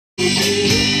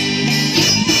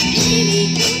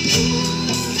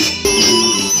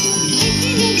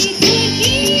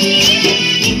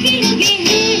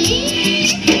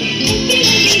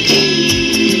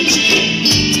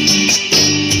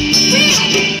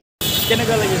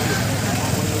কেনেকুৱা লাগিছে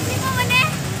মানে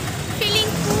ফিলিং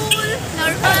কুল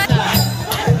নাৰ্ভাছ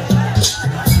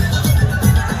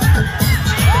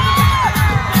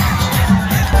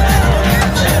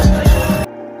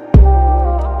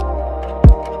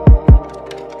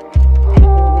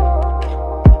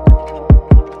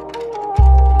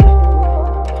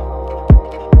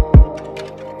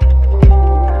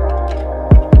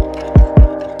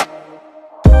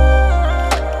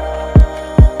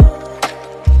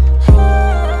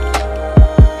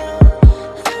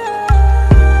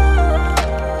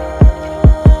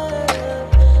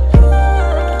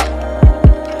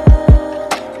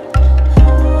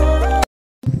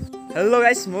हेलो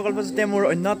गाइस मैं कल्पा नाथे मोर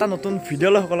अन्य एटा नतुन भिडिओ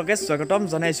सकलोके स्वागतम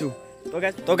जनाइछु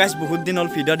तो गाइस बहुत दिन हल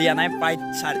भिडिओ दिया नाइ प्राय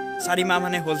 4 माह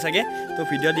माने हल सके तो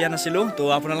भिडिओ दिया नासिलो तो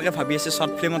आपनालोके भाबि आछे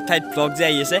शॉर्ट फिल्म ठाईत ब्लॉग जे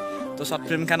आइ आछे तो शॉर्ट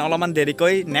फिल्म खान अलमान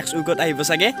देरिकै नेक्स्ट उइकत आइबो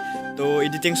सके तो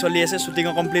एडिटिंग चलि आछे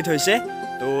शूटिंग कमप्लीट होइसे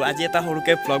तो आज एटा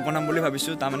हरुके ब्लॉग बनाम बुली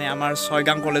भाबिछु ता माने आमार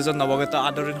छयगांव कलेजत नवगत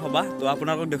आदरण हबा तो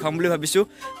आपनालोक देखाम बुली भाबिछु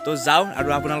तो जाऊ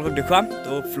आरो आपनालोक देखाम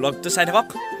तो ब्लॉग तो चाइ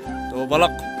थाকক तो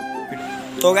बलक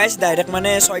तो गाइस डायरेक्ट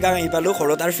माने छयगांव आइ पालो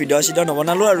घरत आरो भिडिओ सिडिओ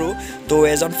नबनालो आरो तो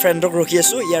एजन फ्रेंडक रखि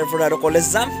आसु यार पर आरो कलेज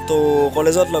जाम तो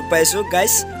कलेजत लग पाइसु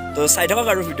गाइस तो चाइ थाকক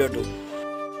आरो भिडिओটো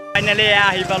फाइनली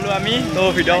आइ पालो आमी तो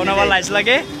भिडिओ बनाबा लाइस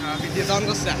लागे भिडिओ अन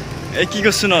करছা ए की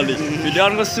करछु नली भिडिओ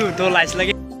अन करछु तो लाइस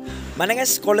लागे माने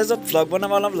गाइस कलेजत व्लॉग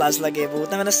बनाबा अलप लाज लागे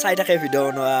बहुत माने चाइ थाके भिडिओ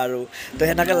बनवा आरो तो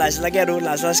हेनाके लाज लागे आरो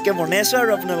लाज के बने आसु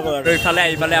आरो आपनालोक आरो इफाले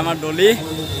आइ पाले आमार डली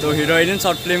तो हिरोइन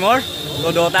शॉर्ट फिल्मर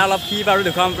तो दोटा अलप की बारो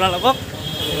देखाम आपनालोকক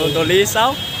तो डली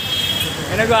साउ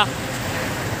केनेकुआ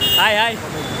हाय हाय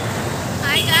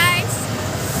हाय गाइस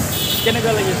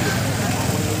केनेकुआ লাগিছে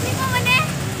মানে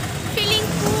ফিলিং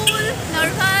কুল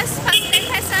নার্ভাস ফার্স্ট টাইম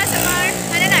ফেসাস আমার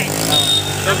মানে নাই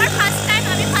আমার ফার্স্ট টাইম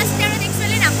আমি ফার্স্ট ইয়ার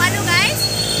एक्चुअली নাপালো গাইস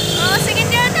তো সেকেন্ড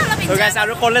ইয়ারতে অলপ তো গাইস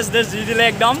আৰু কলেজ ড্ৰেছ দি দিলে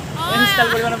একদম ইনস্টল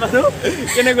কৰিব নাপালো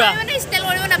কেনেকুआ মানে ইনস্টল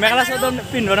কৰিব নাপালো মেখেলা চাদৰ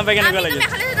পিন্ধিব নাপাই কেনেকুआ লাগে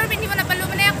মেখেলা চাদৰ পিন্ধিব নাপালো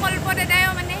মানে কল্প দেদাই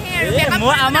মানে হে আৰু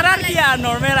মই আমাৰ আৰু কি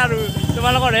নৰমেল আৰু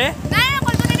তোমালোকৰ হে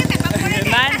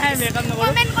নাই নাই মেকআপ নকৰো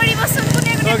কমেন্ট কৰিবচোন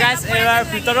কোনে তো গাইস এবাৰ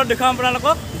ভিতৰত দেখাম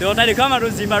আপোনালোকক দেউতা দেখাম আৰু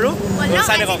জি মাৰো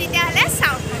চাই দেখক তেতিয়াহলে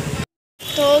চাও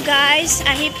তো গাইস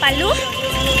আহি পালো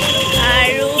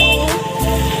আৰু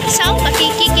চাও বাকি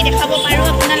কি দেখাব পাৰো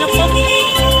আপোনালোকক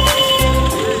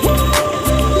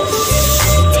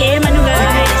ধেৰ মানুহ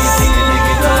গাইস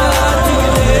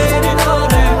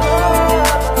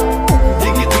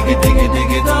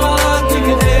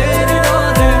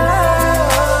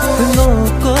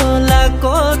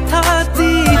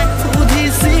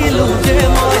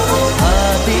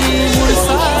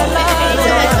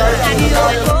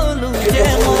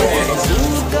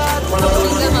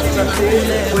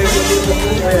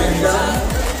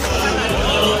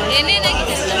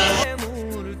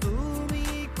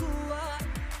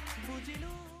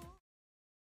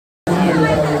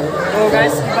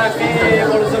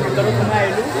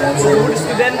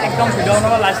स्टूडेंट एकदम भिडिओ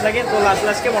बनवा लाज लागे तो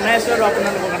लाज के बनाइ आছো আৰু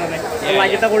আপোনালোকৰ কাৰণে তো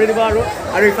লাইক এটা কৰি দিব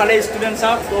আৰু ইফালে স্টুডেন্ট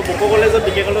চাওক তো বকো কলেজত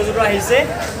ডিকে কলেজত আহিছে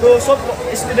তো সব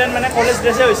স্টুডেন্ট মানে কলেজ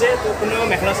ড্ৰেছে হৈছে তো কোনো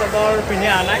মেখেলা চাদৰ পিন্ধি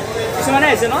আহা নাই কিছুমানে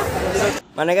আহিছে ন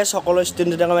মানে কি সকলো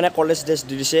স্টুডেন্টক মানে কলেজ ড্ৰেছ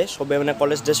দি দিছে সবে মানে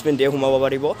কলেজ ড্ৰেছ পিন্ধি সোমাব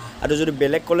পাৰিব আৰু যদি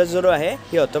বেলেগ কলেজৰো আহে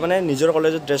সিহঁতে মানে নিজৰ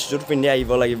কলেজৰ ড্ৰেছযোৰ পিন্ধি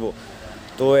আহিব লাগিব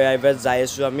তো এইবাৰ যাই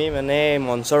আছো আমি মানে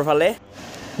মঞ্চৰ ফালে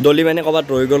ডলি মানে কবাত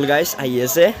ৰৈ গল গাইস আহি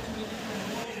আছে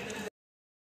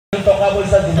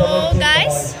তো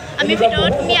গাইস আমি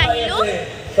ভিডিওত মি আহিলো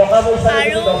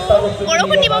আৰু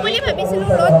বৰষুণ দিব বুলি ভাবিছিলো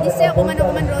ৰদ দিছে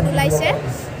অকমান ৰদ ওলাইছে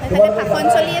এফালে ভাষণ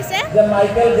চলি আছে যে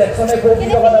মাইকেল জ্যাকসনে কোটি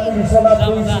টকা দামী বিছনা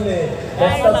পুইছিলে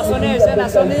নাচনি হৈছে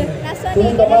নাচনি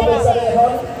টকা পইচা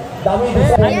এখন দামী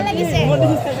বিছনা লাগিছে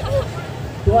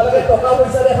তোমালোকে টকা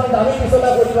পইচা এখন দামী বিছনা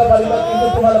কৰিব পাৰিবা কিন্তু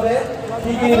তোমালোকে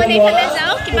কি কিনিব এফালে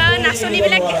যাও কিবা নাচনি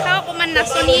বিলাক দেখাও অকমান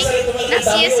নাচনি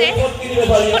নাচি আছে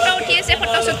ফটো উঠি আছে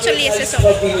ফটো শুট চলি আছে সব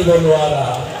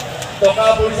টকা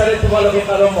পইচাৰে তোমালোকে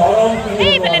কাৰো মৰম কিনিব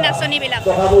এই বেলে নাচনি বিলাক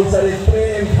টকা পইচাৰে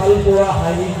প্ৰেম ভাল পোৱা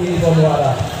হাঁহি কিনিব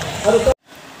নোৱাৰা আৰু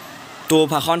তো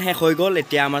ভাষণ শেষ হৈ গ'ল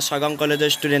এতিয়া আমাৰ ছয়গাঁও কলেজৰ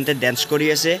ষ্টুডেণ্টে ডেন্স কৰি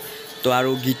আছে তো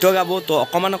আৰু গীত গাব তো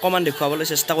অকমান দেখুৱাবলৈ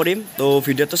চেষ্টা কৰিম তো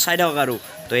ভিডিঅ'টো চাই থাকক আৰু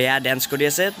তো এয়া ডেন্স কৰি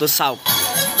আছে তো চাওক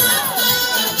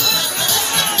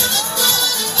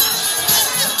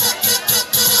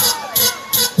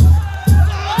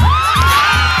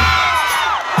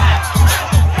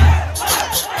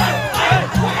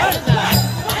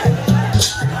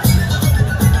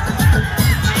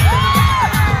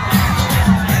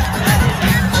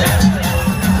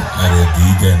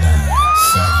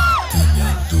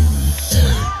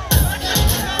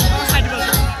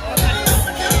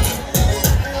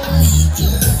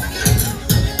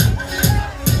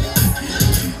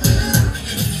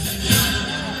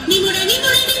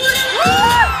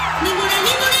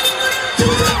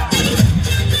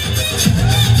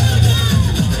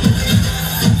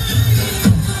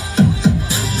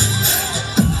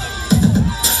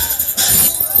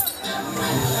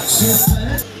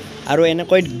আৰু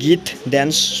এনেকৈ গীত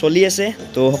ডেন্স চলি আছে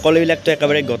তো সকলোবিলাকতো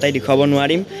একেবাৰে গোটাই দেখুৱাব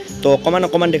নোৱাৰিম তো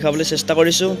অকণমান দেখাবলৈ চেষ্টা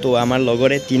কৰিছোঁ তো আমাৰ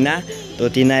লগৰে টিনা তো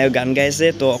টিনায়ো গান গাই আছে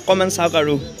তো অকণমান চাওক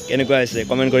আৰু কেনেকুৱা হৈছে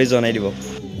কমেণ্ট কৰি জনাই দিব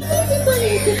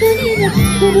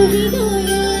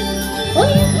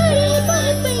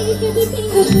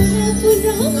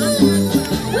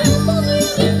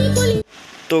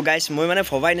তো গাইজ মই মানে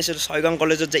ভবাই নাছিলোঁ ছয়গাঁও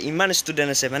কলেজত যে ইমান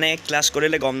ষ্টুডেণ্ট আছে মানে ক্লাছ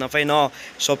কৰিলে গম নাপায় ন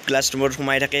চব ক্লাছ ৰুমত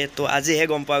সোমাই থাকে তো আজিহে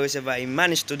গম পোৱা গৈছে বা ইমান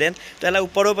ষ্টুডেণ্ট তো এলা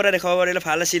ওপৰৰ পৰা দেখাব পাৰিলে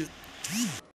ভাল আছিল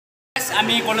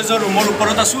আমি কলেজৰ ৰুমৰ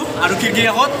ওপৰত আছোঁ আৰু খিৰিকীৰ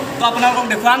কাষত তো আপোনালোকক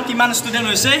দেখুৱাম কিমান ষ্টুডেণ্ট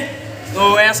হৈছে তো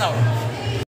এয়া চাওক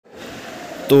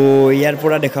তো ইয়াৰ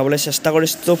পৰা দেখাবলৈ চেষ্টা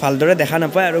কৰিছোঁ তো ভালদৰে দেখা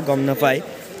নাপায় আৰু গম নাপায়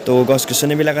তো গছ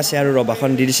গছনিবিলাক আছে আৰু ৰবাখন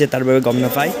দি দিছে তাৰ বাবে গম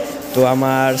নাপায় তো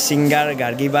আমাৰ ছিংগাৰ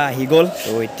গাৰ্গী বা আহি গ'ল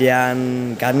তো এতিয়া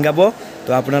গান গাব তো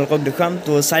আপোনালোকক দেখুৱাম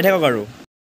তো চাই থাকক আৰু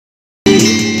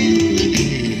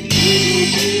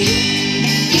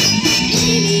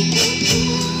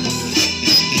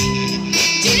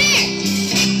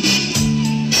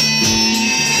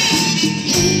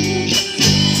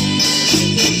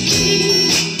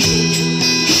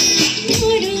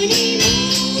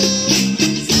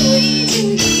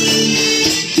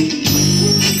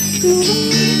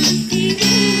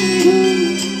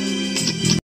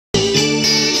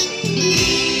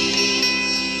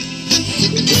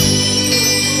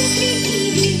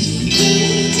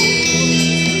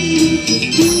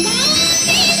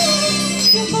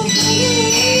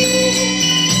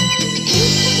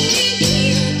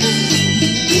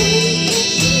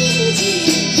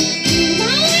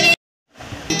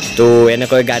তো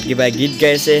এনেকৈ গাত কিবা গীত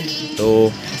গাইছে তো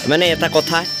মানে এটা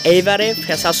কথা এইবাৰে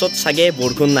ফেচাছত চাগে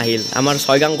বৰষুণ নাহিল আমাৰ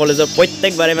ছয়গাঁও কলেজৰ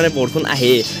প্ৰত্যেকবাৰে মানে বৰষুণ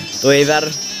আহে তো এইবাৰ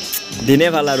দিনে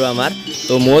ভাল আৰু আমাৰ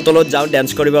তো ময়ো তলত যাওঁ ডেন্স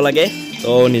কৰিব লাগে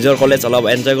তো নিজৰ কলেজ অলপ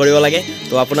এনজয় কৰিব লাগে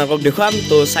তো আপোনালোকক দেখুৱাম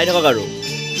তো চাই থাকক আৰু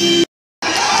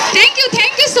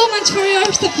Thank you so much for your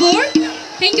support.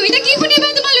 Thank you. এটা কি শুনিবা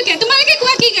তোমালোকে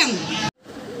কোৱা কি গাম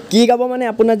কি গাব মানে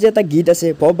আপোনাৰ যে এটা গীত আছে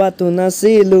পবাটো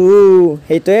নাছিলো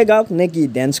সেইটোৱে গাওক নে কি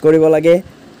ডেন্স কৰিব লাগে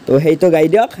তো সেইটো গাই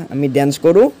দিয়ক আমি ডেন্স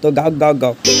কৰোঁ তো গাওক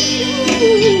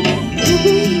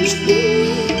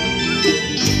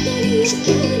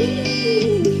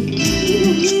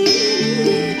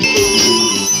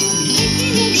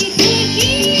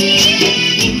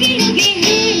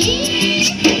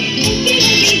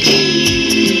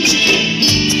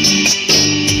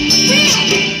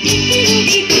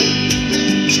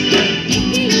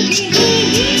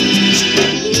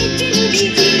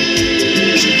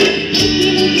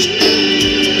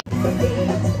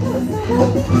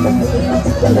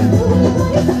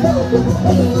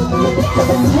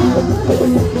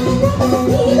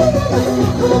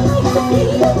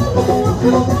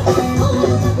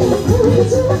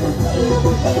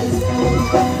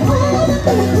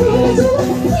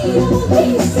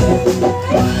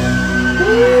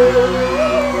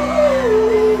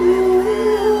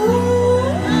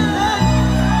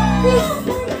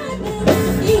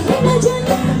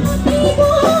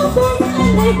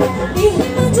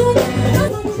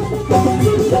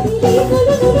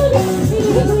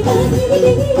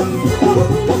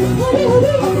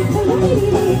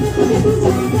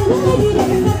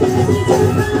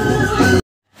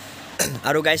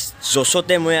আৰু গাইজ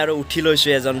জছতে মই আৰু উঠি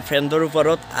লৈছোঁ এজন ফ্ৰেণ্ডৰ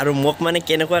ওপৰত আৰু মোক মানে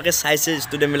কেনেকুৱাকৈ চাইছে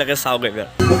ষ্টুডেণ্টবিলাকে চাওক এবাৰ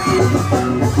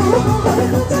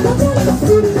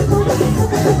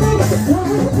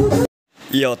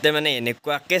ইহঁতে মানে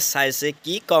এনেকুৱাকৈ চাইছে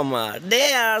কি ক'ম আৰু দে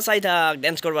আৰু চাই থাক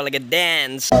ডেন্স কৰিব লাগে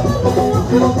ডেন্স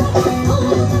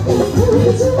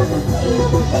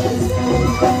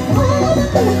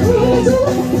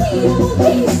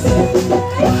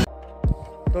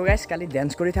তো গাইজ কালি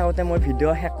ডেন্স কৰি থাকোঁতে মই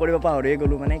ভিডিঅ' হেক কৰিব পাহৰিয়ে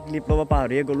গ'লোঁ মানে ক্লিপ ল'ব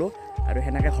পাহৰিয়ে গ'লোঁ আৰু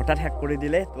সেনেকৈ হঠাৎ হেক কৰি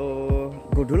দিলে তো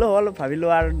গধূলো হ'ল ভাবিলোঁ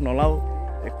আৰু নলাওঁ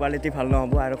কোৱালিটি ভাল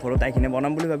নহ'ব আৰু ঘৰত আইখিনি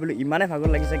বনাম বুলি ভাবিলোঁ ইমানে ভাগৰ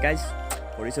লাগিছে গাইজ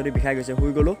ভৰি চৰি বিষাই গৈছে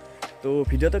শুই গ'লোঁ তো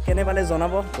ভিডিঅ'টো কেনে পালে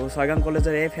জনাব তো ছয়গাঁও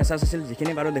কলেজৰ এই ফেচাচ আছিল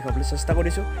যিখিনি বাৰু দেখাবলৈ চেষ্টা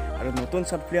কৰিছোঁ আৰু নতুন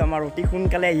শ্বৰ্ট ফিল্ম আমাৰ অতি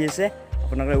সোনকালে আহি আছে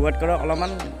আপোনালোকে ৱেইট কৰক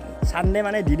অলপমান চানডে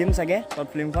মানে দি দিম চাগে শ্বৰ্ট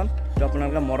ফিল্মখন তো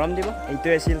আপোনালোকে মৰম দিব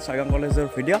এইটোৱে আছিল ছয়গাঁও কলেজৰ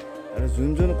ভিডিঅ' আৰু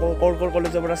যোন ক'ৰ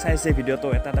কলেজৰ পৰা চাইছে ভিডিঅ'টো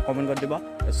এটা কমেণ্ট কৰি দিব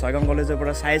ছয়গাঁও কলেজৰ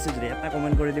পৰা চাই আছে যদি এটা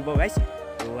কমেণ্ট কৰি দিব গাইজ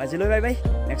তো আজিলৈ বাই বাই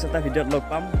নেক্সট এটা ভিডিঅ'ত লগ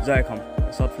পাম জয় অসম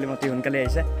শ্বৰ্ট ফিল্ম অতি সোনকালে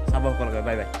আহিছে চাব সকলোকে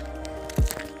বাই বাই